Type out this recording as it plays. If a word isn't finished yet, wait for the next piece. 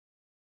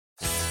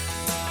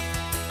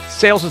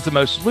sales is the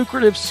most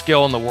lucrative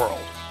skill in the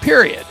world,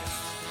 period.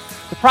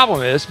 The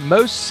problem is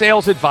most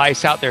sales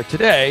advice out there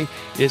today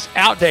is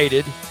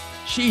outdated,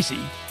 cheesy,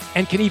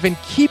 and can even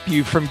keep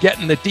you from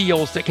getting the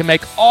deals that can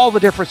make all the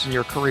difference in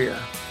your career.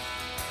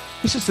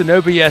 This is the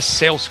No BS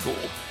Sales School,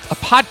 a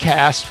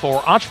podcast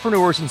for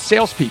entrepreneurs and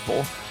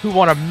salespeople who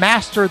want to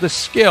master the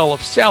skill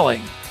of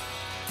selling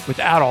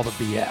without all the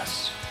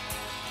BS.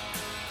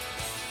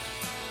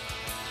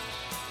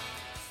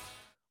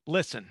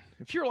 Listen,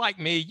 if you're like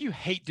me, you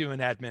hate doing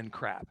admin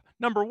crap.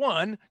 Number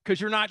one,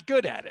 because you're not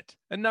good at it.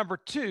 And number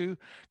two,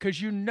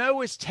 because you know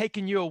it's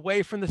taking you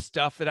away from the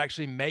stuff that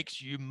actually makes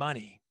you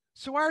money.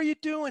 So why are you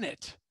doing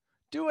it?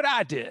 Do what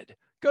I did.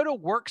 Go to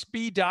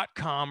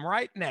worksby.com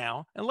right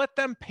now and let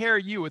them pair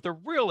you with a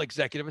real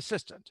executive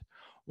assistant.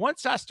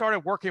 Once I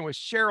started working with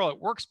Cheryl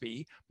at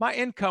Worksby, my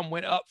income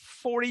went up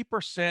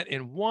 40%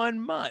 in 1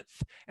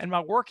 month, and my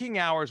working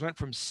hours went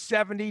from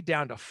 70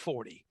 down to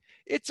 40.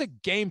 It's a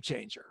game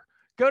changer.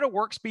 Go to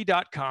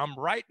worksby.com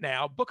right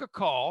now, book a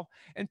call,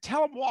 and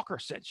tell them Walker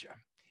sent you.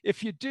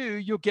 If you do,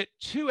 you'll get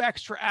 2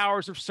 extra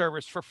hours of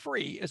service for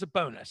free as a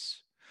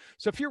bonus.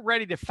 So if you're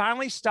ready to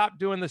finally stop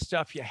doing the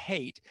stuff you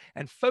hate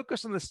and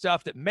focus on the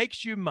stuff that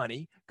makes you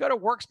money, go to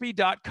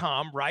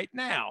worksby.com right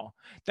now.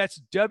 That's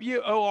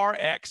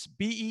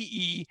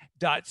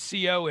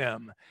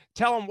WORXBEE.com.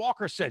 Tell them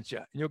Walker sent you,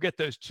 and you'll get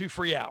those 2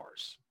 free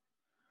hours.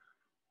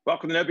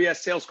 Welcome to the No BS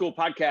Sales School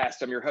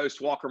podcast. I'm your host,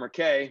 Walker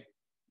McKay.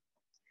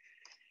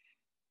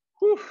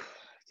 Whew.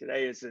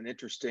 Today is an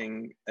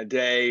interesting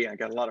day. I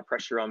got a lot of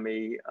pressure on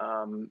me.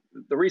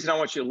 The reason I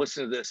want you to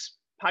listen to this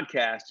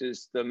podcast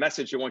is the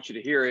message I want you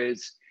to hear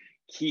is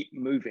keep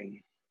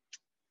moving.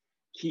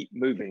 Keep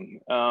moving.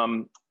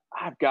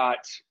 I've got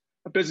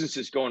a business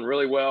is going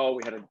really well.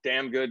 We had a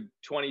damn good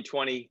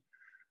 2020.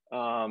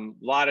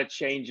 Lot of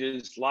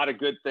changes, a lot of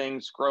good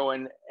things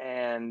growing,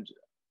 and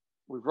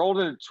we've rolled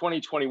into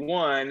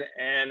 2021,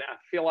 and I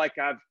feel like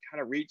I've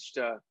kind of reached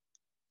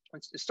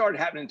it started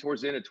happening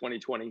towards the end of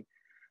 2020.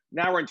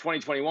 Now we're in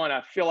 2021.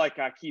 I feel like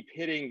I keep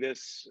hitting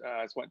this.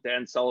 It's what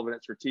Dan Sullivan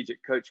at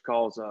Strategic Coach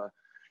calls a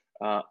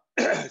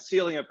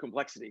ceiling of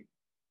complexity,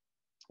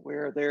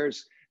 where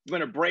there's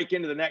going to break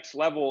into the next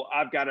level.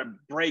 I've got to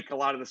break a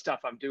lot of the stuff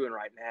I'm doing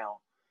right now.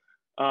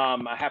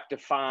 I have to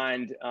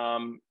find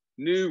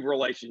new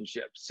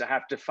relationships. I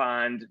have to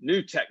find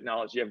new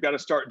technology. I've got to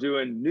start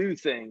doing new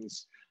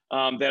things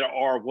that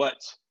are what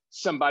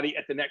somebody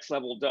at the next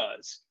level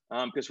does.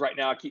 Because right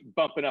now I keep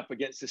bumping up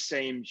against the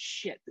same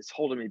shit that's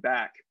holding me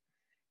back.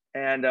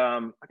 And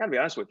I gotta be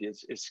honest with you,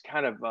 it's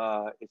kind of,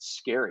 it's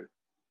scary.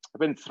 I've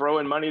been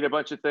throwing money at a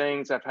bunch of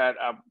things. I've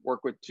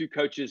worked with 2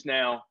 coaches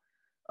now,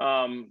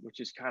 which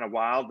is kind of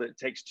wild that it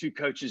takes 2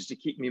 coaches to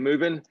keep me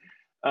moving.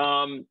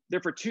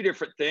 They're for 2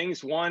 different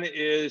things. One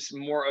is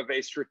more of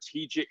a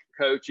strategic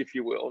coach, if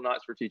you will,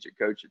 not strategic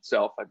coach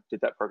itself. I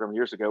did that program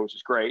years ago, which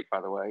is great,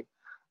 by the way.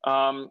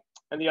 And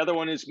the other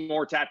one is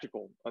more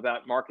tactical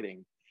about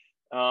marketing.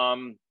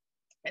 And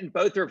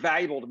both are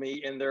valuable to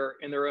me in their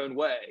own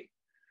way.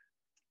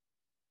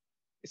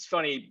 It's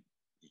funny,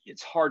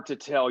 it's hard to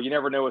tell. You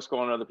never know what's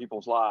going on in other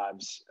people's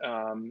lives.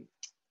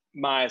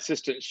 My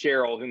assistant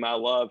Cheryl, whom I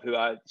love,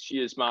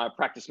 she is my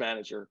practice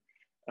manager,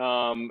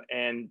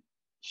 and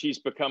she's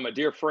become a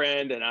dear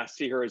friend, and I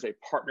see her as a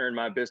partner in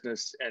my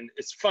business. And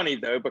it's funny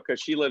though, because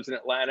she lives in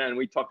Atlanta and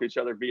we talk to each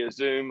other via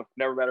Zoom.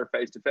 Never met her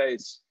face to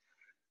face.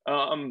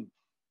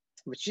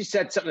 But she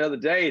said something the other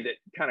day that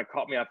kind of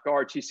caught me off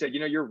guard. She said,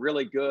 you're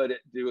really good at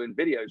doing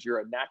videos. You're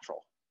a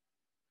natural.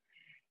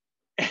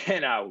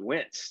 And I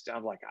winced.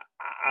 I'm like,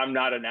 I'm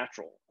not a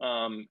natural,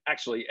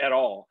 actually at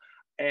all.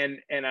 And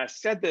I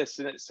said this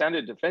and it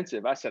sounded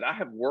defensive. I said, I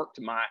have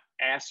worked my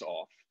ass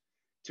off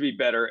to be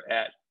better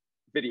at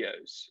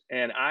videos.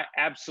 And I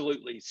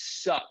absolutely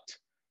sucked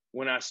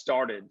when I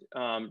started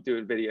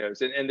doing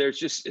videos. And there's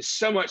just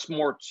so much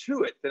more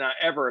to it than I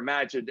ever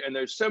imagined. And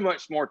there's so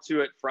much more to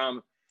it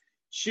from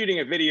shooting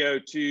a video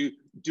to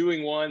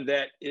doing one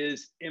that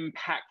is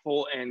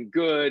impactful and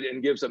good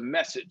and gives a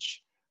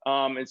message.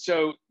 And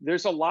so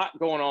there's a lot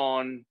going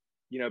on,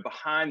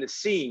 behind the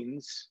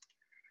scenes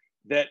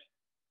that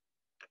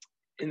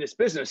in this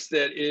business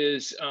that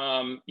is,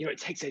 it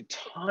takes a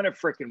ton of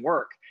freaking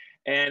work.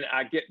 And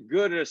I get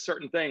good at a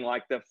certain thing,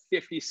 like the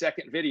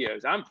 50-second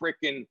videos. I'm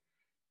freaking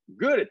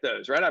good at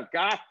those, right? I've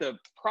got the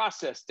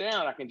process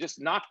down. I can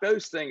just knock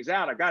those things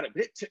out. I got it.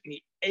 But it took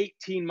me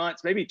 18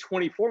 months, maybe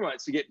 24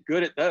 months to get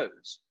good at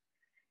those.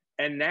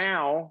 And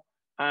now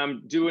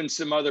I'm doing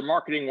some other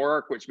marketing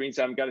work, which means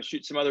I've got to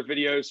shoot some other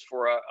videos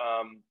for a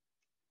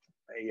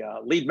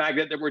lead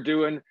magnet that we're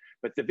doing.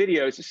 But the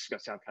videos, this is going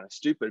to sound kind of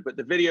stupid, but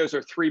the videos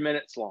are 3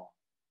 minutes long,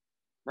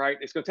 right?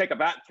 It's going to take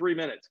about 3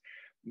 minutes.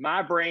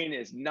 My brain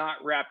is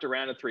not wrapped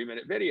around a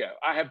 3-minute video.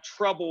 I have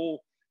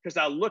trouble because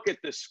I look at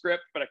the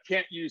script, but I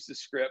can't use the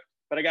script,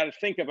 but I got to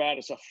think about it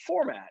as a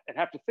format and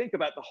have to think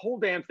about the whole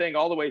damn thing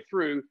all the way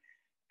through.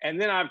 And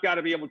then I've got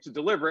to be able to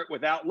deliver it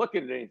without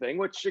looking at anything,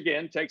 which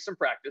again, takes some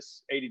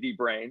practice, ADD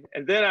brain.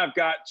 And then I've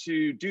got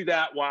to do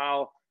that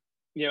while,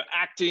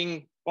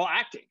 acting,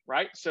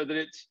 right? So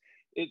that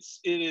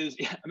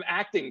I'm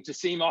acting to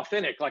seem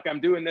authentic, like I'm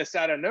doing this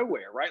out of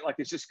nowhere, right? Like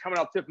it's just coming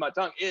off the tip of my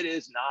tongue. It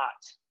is not.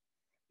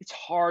 It's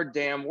hard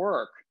damn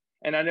work.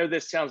 And I know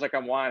this sounds like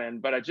I'm whining,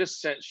 but I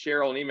just sent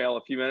Cheryl an email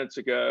a few minutes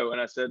ago and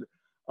I said,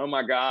 oh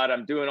my God,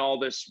 I'm doing all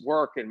this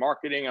work in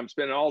marketing. I'm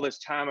spending all this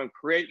time. I'm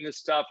creating this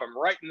stuff. I'm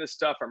writing this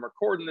stuff. I'm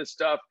recording this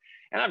stuff.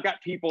 And I've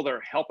got people that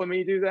are helping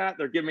me do that.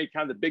 They're giving me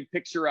kind of the big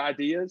picture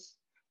ideas,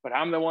 but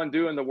I'm the one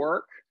doing the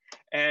work.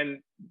 And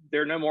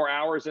there are no more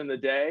hours in the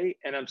day.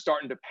 And I'm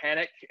starting to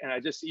panic. And I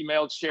just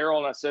emailed Cheryl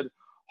and I said,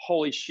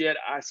 holy shit.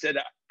 I said,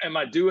 am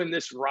I doing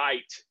this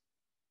right?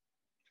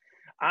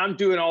 I'm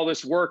doing all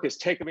this work. It's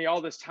taking me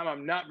all this time.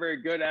 I'm not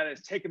very good at it.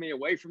 It's taking me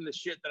away from the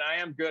shit that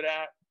I am good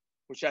at,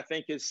 which I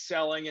think is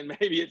selling. And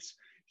maybe it's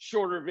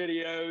shorter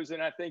videos.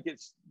 And I think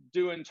it's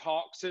doing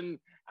talks. And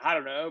I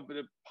don't know, but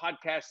the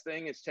podcast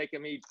thing has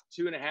taken me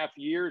 2.5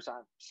 years.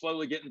 I'm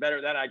slowly getting better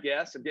at that, I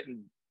guess. I'm getting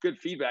good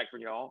feedback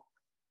from y'all.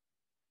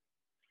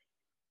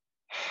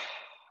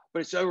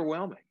 But it's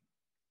overwhelming.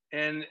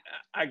 And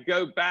I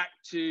go back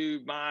to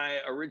my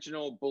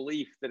original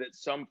belief that at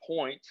some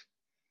point,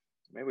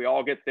 maybe we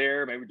all get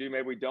there, maybe we do,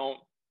 maybe we don't.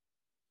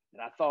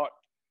 And I thought,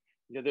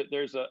 that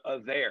there's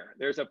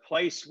there's a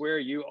place where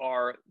you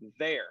are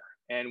there.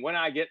 And when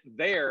I get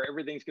there,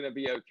 everything's going to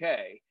be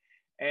okay.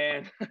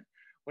 And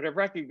what I've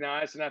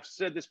recognized, and I've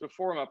said this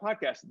before in my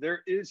podcast,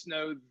 there is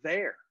no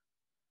there.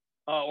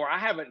 Or I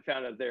haven't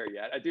found a there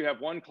yet. I do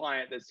have one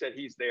client that said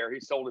he's there. He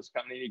sold his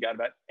company and he got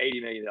about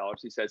 $80 million.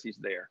 He says he's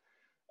there.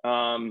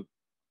 I'm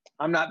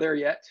not there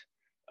yet.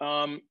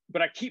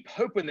 But I keep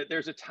hoping that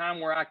there's a time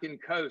where I can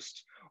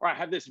coast, or I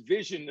have this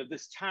vision of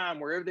this time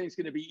where everything's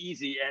going to be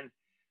easy. And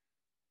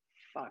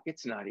fuck,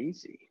 it's not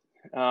easy.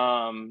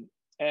 And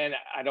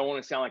I don't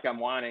want to sound like I'm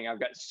whining. I've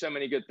got so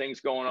many good things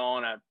going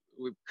on.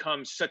 We've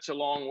come such a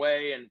long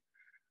way, and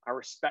I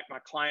respect my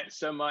clients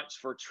so much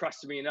for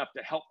trusting me enough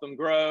to help them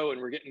grow, and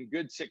we're getting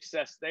good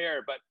success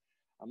there. But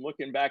I'm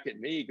looking back at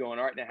me going,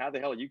 all right, now how the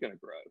hell are you going to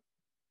grow?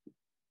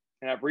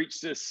 And I've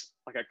reached this,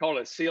 like I call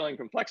it a ceiling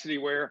complexity,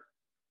 where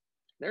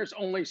there's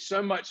only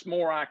so much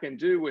more I can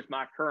do with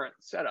my current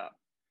setup.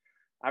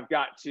 I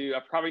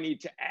probably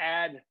need to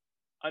add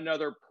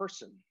another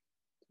person,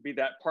 be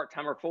that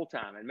part-time or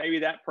full-time. And maybe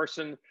that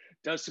person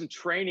does some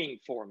training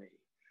for me.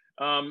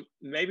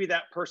 Maybe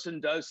that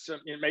person does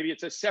maybe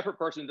it's a separate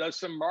person, does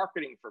some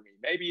marketing for me.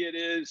 Maybe it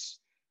is,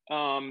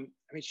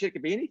 shit, it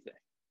could be anything,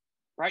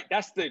 right?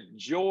 That's the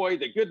joy,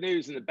 the good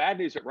news and the bad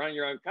news of running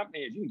your own company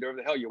is you can do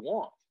whatever the hell you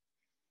want.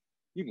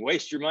 You can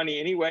waste your money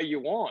any way you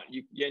want.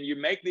 You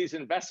make these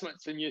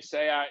investments and you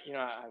say, I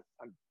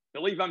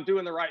believe I'm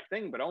doing the right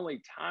thing, but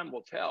only time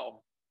will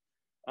tell.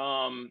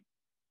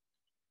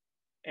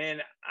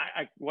 And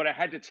what I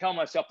had to tell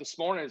myself this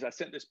morning is I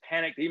sent this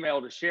panicked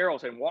email to Cheryl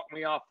saying, walk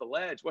me off the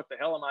ledge. What the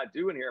hell am I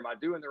doing here? Am I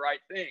doing the right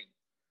thing?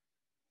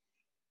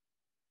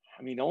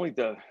 I mean, only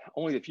the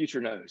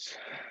future knows,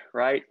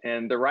 right?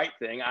 And the right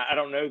thing, I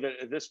don't know that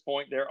at this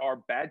point there are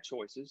bad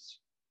choices.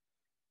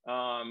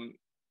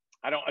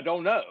 I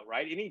don't know,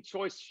 right? Any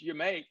choice you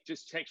make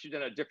just takes you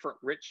down a different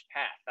rich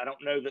path. I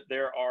don't know that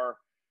there are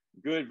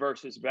good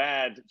versus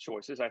bad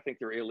choices. I think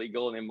they're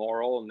illegal and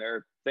immoral, and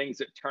they're things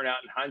that turn out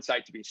in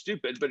hindsight to be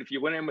stupid. But if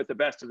you went in with the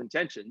best of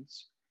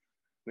intentions,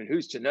 I mean,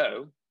 who's to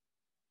know?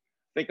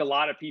 I think a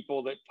lot of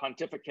people that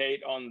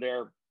pontificate on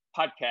their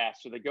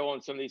podcasts, or they go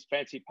on some of these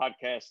fancy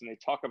podcasts and they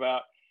talk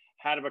about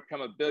how to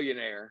become a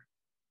billionaire.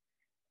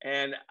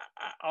 And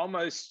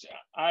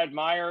I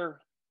admire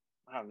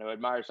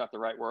is not the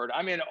right word.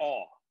 I'm in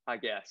awe, I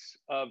guess,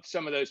 of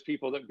some of those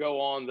people that go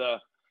on the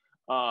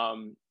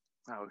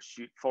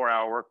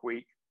 4-Hour Work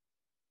Week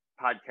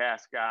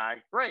podcast guy.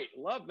 Great.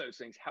 Love those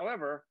things.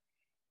 However,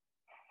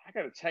 I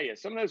got to tell you,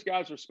 some of those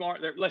guys are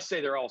smart. Let's say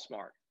they're all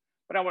smart.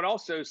 But I would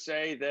also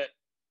say that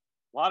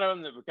a lot of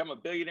them that become a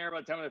billionaire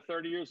by the time they're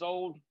 30 years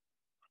old,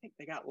 I think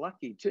they got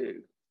lucky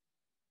too.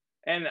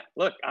 And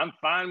look, I'm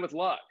fine with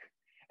luck.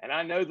 And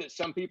I know that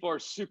some people are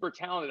super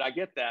talented. I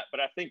get that.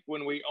 But I think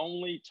when we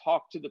only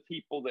talk to the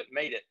people that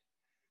made it,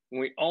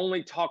 when we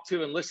only talk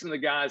to and listen to the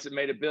guys that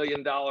made $1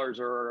 billion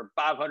or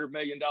 $500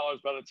 million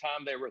by the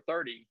time they were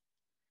 30,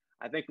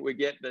 I think we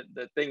get that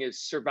the thing is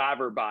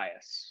survivor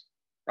bias,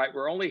 right?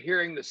 We're only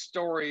hearing the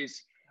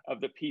stories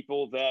of the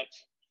people that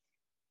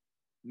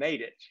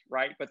made it,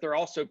 right? But there are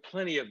also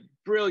plenty of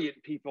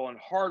brilliant people and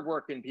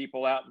hardworking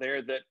people out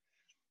there that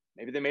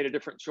maybe they made a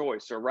different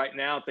choice, or right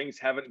now things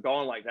haven't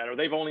gone like that, or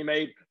they've only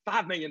made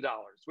 $5 million,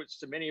 which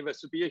to many of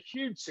us would be a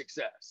huge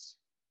success.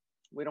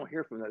 We don't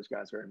hear from those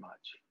guys very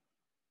much.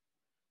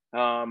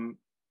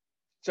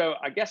 So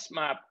I guess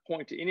my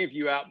point to any of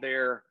you out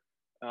there,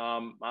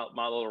 my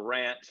little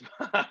rant,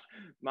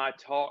 my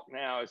talk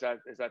now as I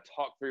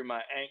talk through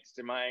my angst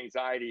and my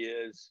anxiety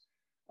is,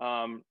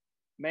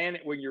 man,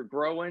 when you're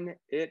growing,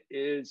 it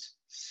is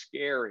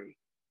scary.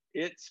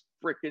 It's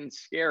freaking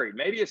scary.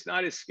 Maybe it's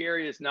not as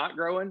scary as not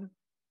growing.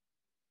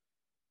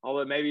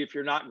 Although maybe if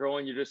you're not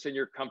growing, you're just in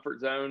your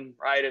comfort zone,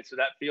 right? And so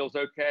that feels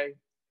okay.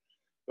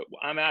 But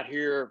I'm out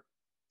here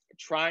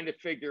trying to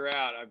figure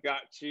out, I've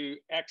got to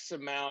X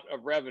amount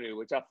of revenue,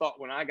 which I thought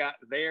when I got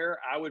there,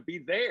 I would be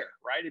there,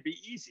 right? It'd be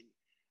easy.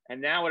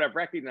 And now what I've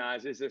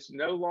recognized is it's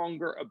no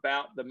longer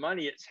about the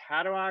money. It's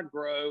how do I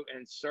grow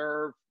and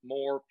serve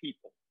more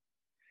people?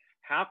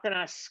 How can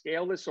I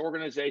scale this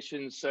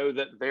organization so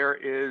that there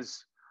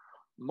is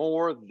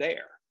more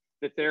there,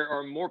 that there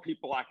are more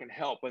people I can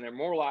help, and there are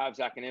more lives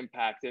I can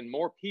impact, and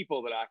more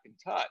people that I can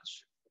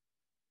touch,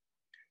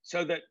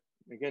 so that,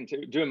 again,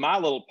 to doing my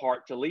little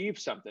part to leave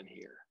something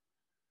here.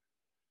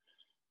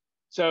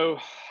 So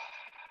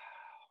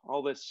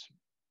all this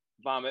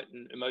vomit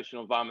and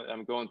emotional vomit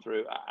I'm going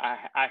through,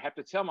 I have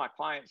to tell my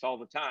clients all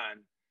the time,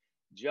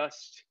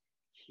 just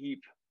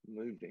keep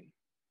moving.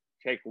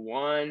 Take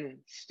one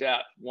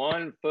step,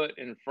 one foot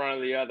in front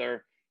of the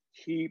other,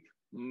 keep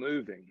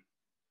moving.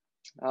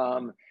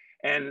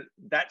 And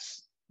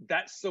that's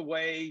the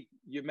way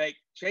you make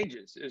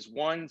changes, is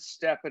one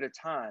step at a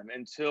time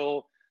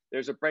until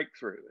there's a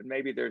breakthrough. And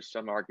maybe there's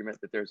some argument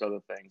that there's other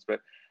things, but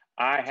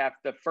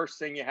the first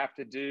thing you have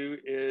to do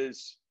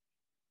is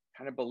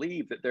kind of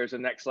believe that there's a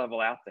next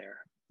level out there.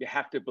 You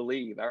have to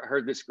believe. I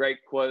heard this great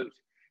quote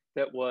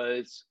that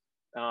was,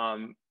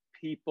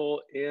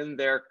 people in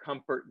their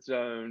comfort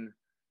zone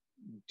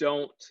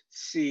don't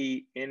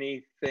see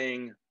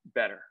anything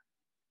better.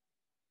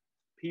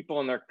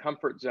 People in their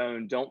comfort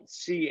zone don't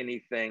see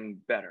anything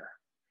better.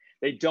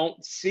 They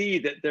don't see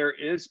that there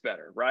is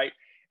better, right?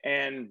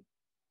 And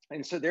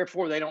so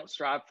therefore they don't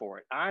strive for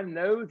it. I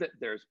know that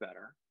there's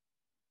better.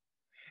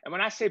 And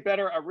when I say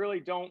better, I really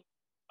don't,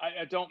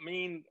 I don't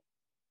mean,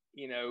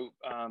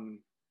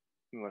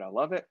 would I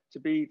love it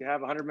to have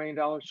 $100 million?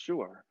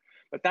 Sure.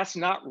 But that's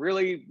not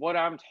really what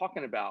I'm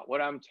talking about.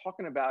 What I'm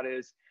talking about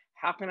is,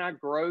 how can I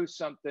grow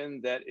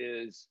something that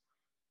is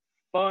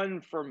fun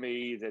for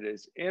me, that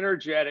is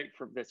energetic,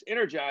 that's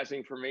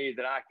energizing for me,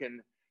 that I can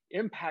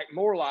impact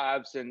more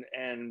lives and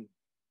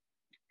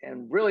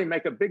really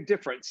make a big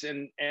difference,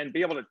 and be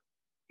able to,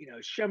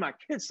 show my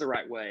kids the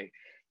right way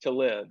to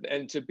live,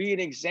 and to be an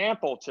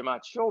example to my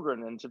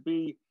children, and to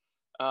be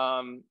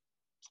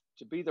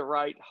the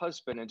right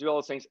husband, and do all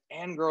those things,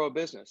 and grow a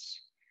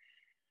business.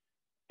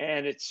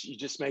 And you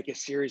just make a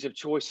series of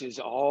choices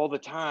all the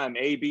time,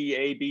 A, B,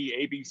 A, B,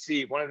 A, B,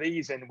 C, one of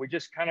these. And we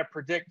just kind of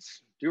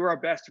do our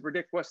best to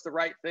predict what's the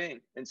right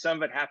thing. And some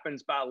of it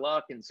happens by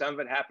luck, and some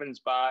of it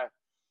happens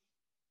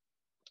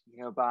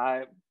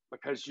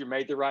because you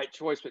made the right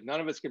choice, but none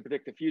of us can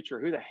predict the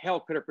future. Who the hell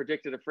could have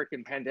predicted a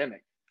freaking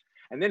pandemic?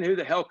 And then who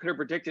the hell could have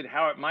predicted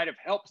how it might have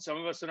helped some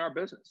of us in our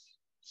business?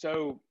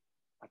 So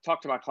I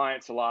talk to my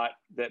clients a lot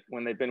that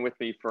when they've been with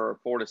me for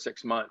 4 to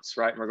 6 months,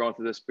 right? And we're going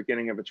through this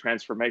beginning of a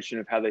transformation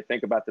of how they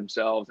think about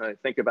themselves, and they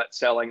think about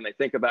selling, and they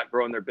think about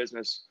growing their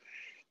business.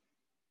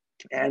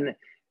 And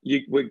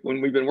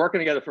when we've been working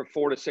together for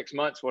 4 to 6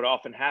 months, what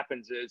often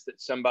happens is that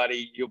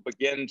somebody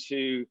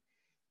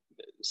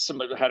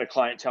had a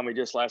client tell me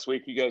just last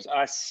week, he goes,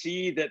 I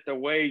see that the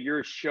way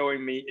you're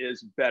showing me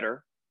is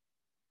better.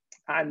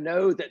 I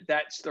know that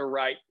that's the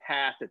right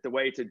path, that the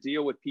way to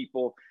deal with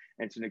people,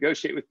 and to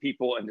negotiate with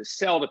people, and to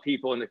sell to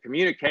people, and to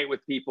communicate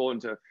with people,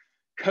 and to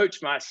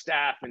coach my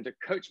staff, and to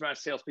coach my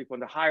salespeople,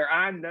 and to hire.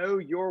 I know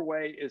your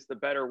way is the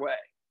better way.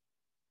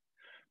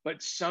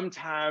 But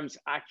sometimes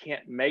I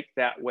can't make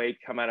that way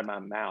come out of my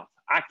mouth.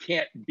 I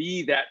can't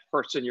be that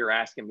person you're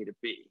asking me to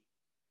be.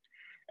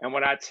 And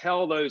what I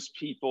tell those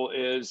people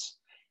is,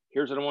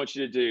 here's what I want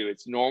you to do.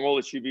 It's normal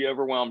that you be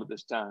overwhelmed at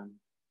this time,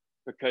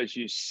 because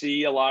you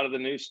see a lot of the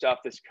new stuff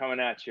that's coming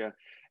at you.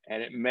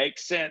 And it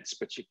makes sense,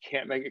 but you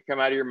can't make it come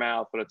out of your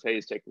mouth. But I'll tell you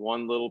is, take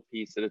one little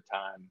piece at a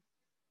time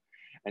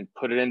and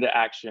put it into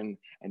action,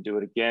 and do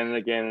it again and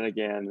again and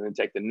again. And then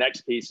take the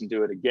next piece and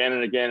do it again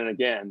and again and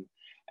again.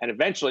 And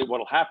eventually what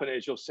will happen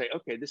is you'll say,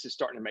 okay, this is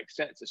starting to make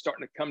sense. It's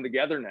starting to come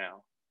together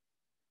now.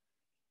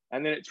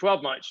 And then at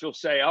 12 months, you'll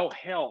say, oh,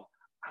 hell,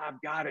 I've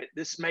got it.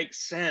 This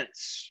makes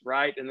sense,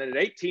 right? And then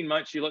at 18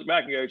 months, you look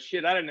back and go,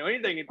 shit, I didn't know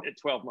anything at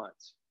 12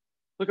 months.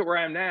 Look at where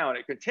I am now. And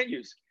it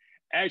continues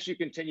as you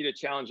continue to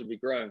challenge and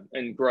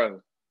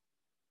grow.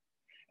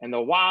 And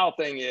the wild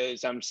thing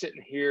is, I'm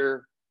sitting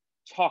here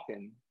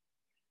talking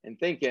and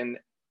thinking,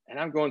 and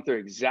I'm going through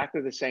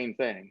exactly the same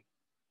thing.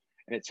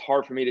 And it's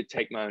hard for me to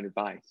take my own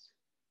advice.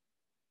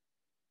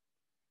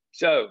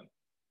 So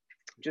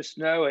just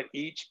know, at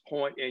each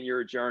point in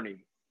your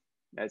journey,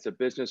 as a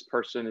business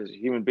person, as a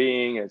human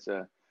being, as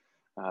a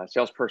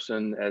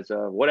salesperson, as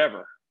a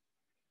whatever,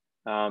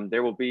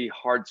 there will be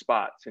hard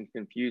spots and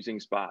confusing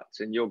spots,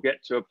 and you'll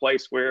get to a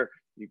place where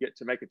you get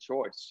to make a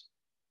choice.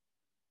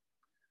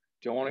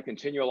 Do I want to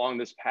continue along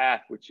this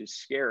path, which is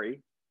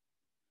scary,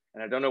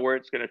 and I don't know where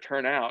it's going to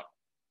turn out,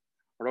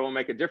 or do I want to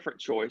make a different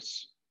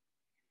choice,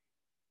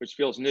 which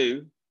feels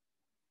new,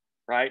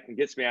 right, and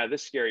gets me out of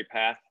this scary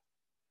path?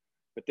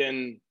 But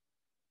then,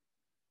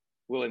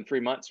 in 3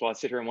 months, while I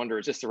sit here and wonder,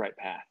 is this the right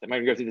path? Am I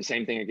going to go through the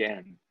same thing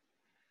again?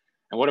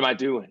 And what am I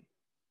doing?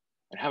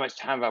 And how much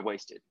time have I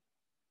wasted?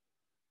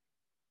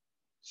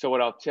 So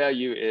what I'll tell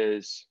you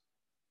is,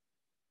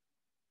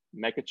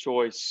 make a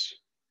choice,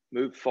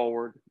 move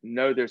forward.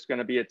 Know there's going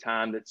to be a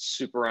time that's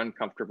super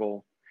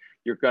uncomfortable.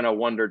 You're going to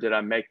wonder, did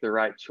I make the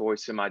right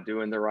choice? Am I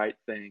doing the right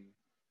thing?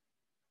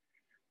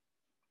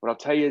 What I'll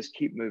tell you is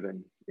keep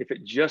moving. If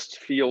it just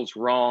feels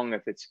wrong,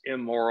 if it's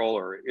immoral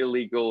or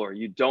illegal, or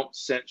you don't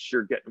sense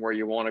you're getting where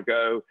you want to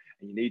go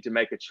and you need to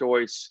make a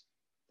choice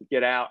to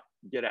get out,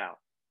 get out.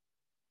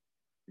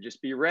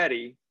 Just be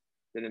ready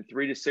that in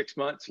 3 to 6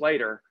 months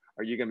later,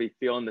 are you going to be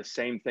feeling the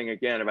same thing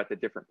again about the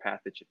different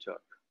path that you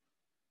took?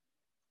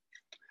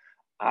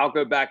 I'll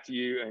go back to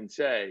you and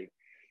say,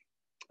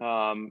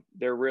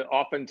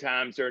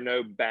 oftentimes there are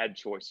no bad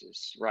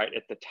choices, right?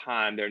 At the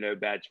time, there are no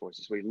bad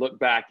choices. We look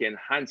back in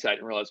hindsight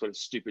and realize what a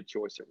stupid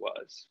choice it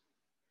was.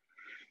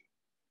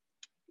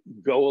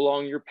 Go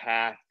along your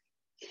path,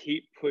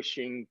 keep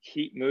pushing,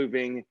 keep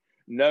moving.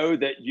 Know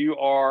that you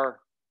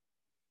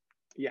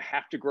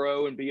have to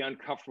grow and be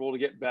uncomfortable to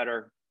get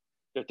better.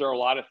 That there are a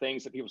lot of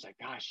things that people say,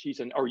 gosh,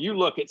 or you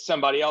look at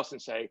somebody else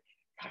and say,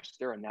 gosh,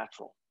 they're a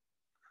natural.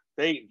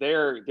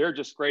 They're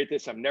just great at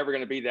this. I'm never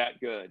going to be that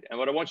good. And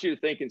what I want you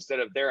to think instead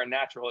of they're a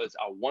natural is,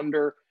 I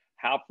wonder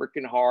how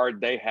freaking hard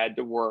they had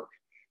to work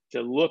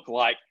to look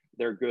like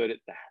they're good at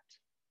that.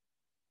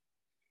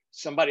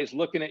 Somebody's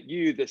looking at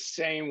you the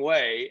same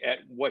way at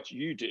what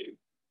you do.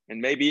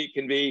 And maybe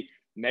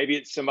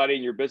it's somebody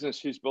in your business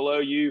who's below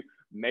you.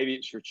 Maybe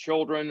it's your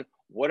children,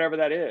 whatever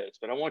that is.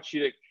 But I want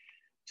you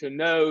to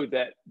know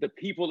that the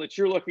people that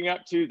you're looking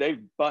up to,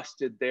 they've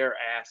busted their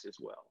ass as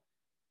well.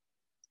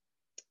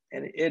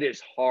 And it is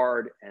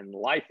hard, and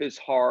life is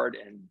hard,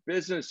 and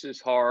business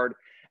is hard.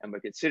 And we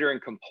can sit here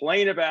and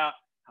complain about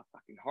how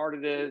fucking hard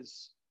it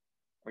is,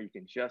 or you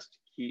can just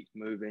keep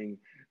moving,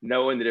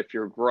 knowing that if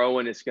you're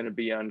growing, it's going to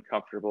be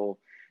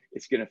uncomfortable.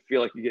 It's going to feel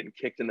like you're getting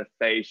kicked in the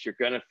face. You're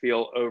going to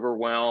feel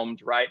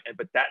overwhelmed, right?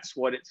 But that's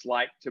what it's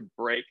like to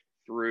break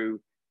through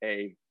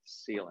a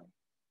ceiling.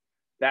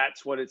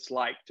 That's what it's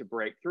like to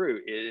break through.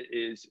 It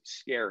is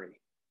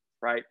scary,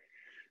 right?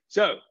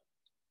 So,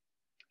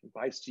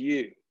 advice to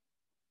you.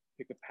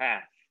 Pick a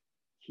path,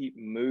 keep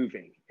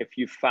moving. If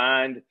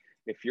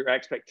your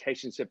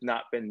expectations have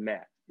not been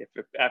met, if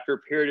after a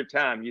period of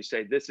time you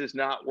say, this is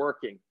not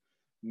working,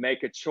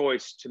 make a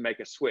choice to make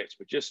a switch.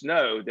 But just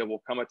know there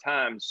will come a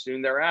time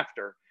soon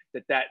thereafter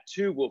that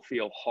too will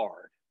feel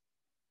hard.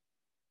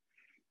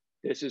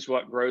 This is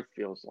what growth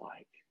feels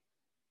like.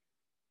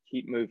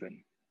 Keep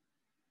moving.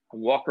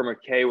 I'm Walker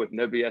McKay with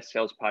No BS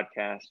Sales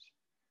Podcast.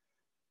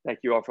 Thank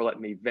you all for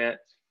letting me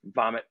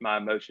vomit my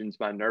emotions,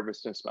 my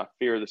nervousness, my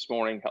fear this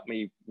morning. Help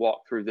me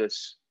walk through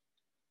this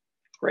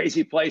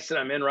crazy place that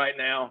I'm in right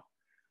now.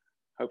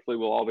 Hopefully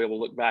we'll all be able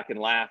to look back and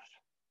laugh.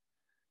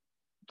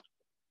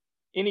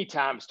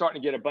 Anytime,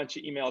 starting to get a bunch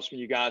of emails from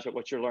you guys about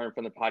what you're learning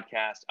from the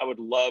podcast. I would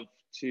love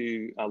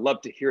to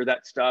hear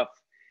that stuff.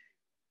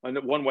 And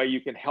one way you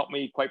can help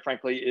me, quite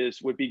frankly,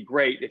 would be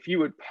great if you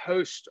would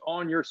post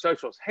on your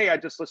socials, hey, I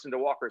just listened to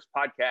Walker's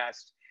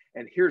podcast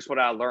and here's what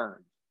I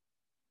learned.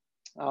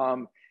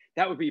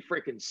 That would be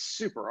freaking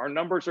super. Our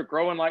numbers are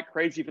growing like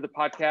crazy for the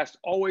podcast.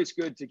 Always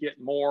good to get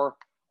more,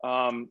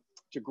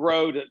 to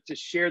grow, to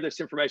share this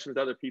information with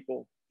other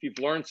people. If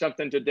you've learned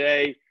something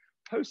today,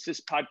 post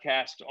this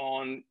podcast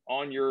on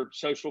your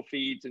social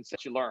feeds and say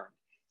what you learned.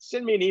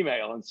 Send me an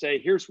email and say,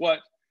 here's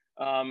what,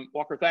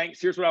 Walker, thanks.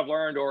 Here's what I've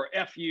learned, or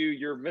F you,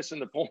 you're missing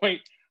the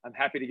point. I'm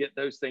happy to get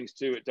those things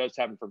too. It does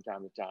happen from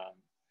time to time.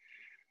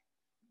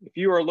 If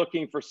you are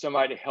looking for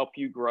somebody to help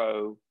you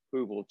grow,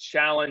 who will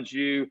challenge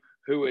you,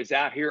 who is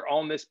out here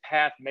on this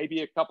path,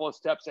 maybe a couple of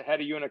steps ahead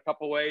of you in a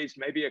couple of ways,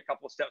 maybe a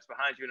couple of steps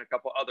behind you in a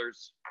couple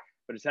others,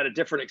 but it's had a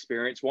different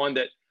experience, one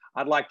that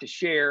I'd like to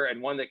share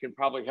and one that can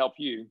probably help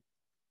you,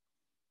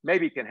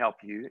 maybe can help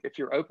you. If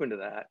you're open to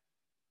that,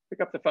 pick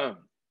up the phone,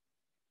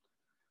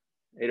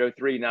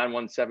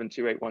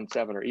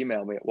 803-917-2817, or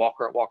email me at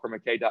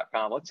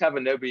walker@walkermckay.com. Let's have a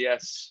No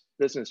BS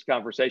business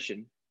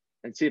conversation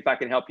and see if I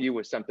can help you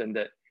with something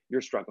that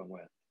you're struggling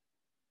with.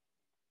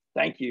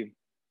 Thank you.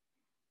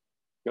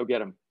 Go get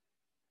them.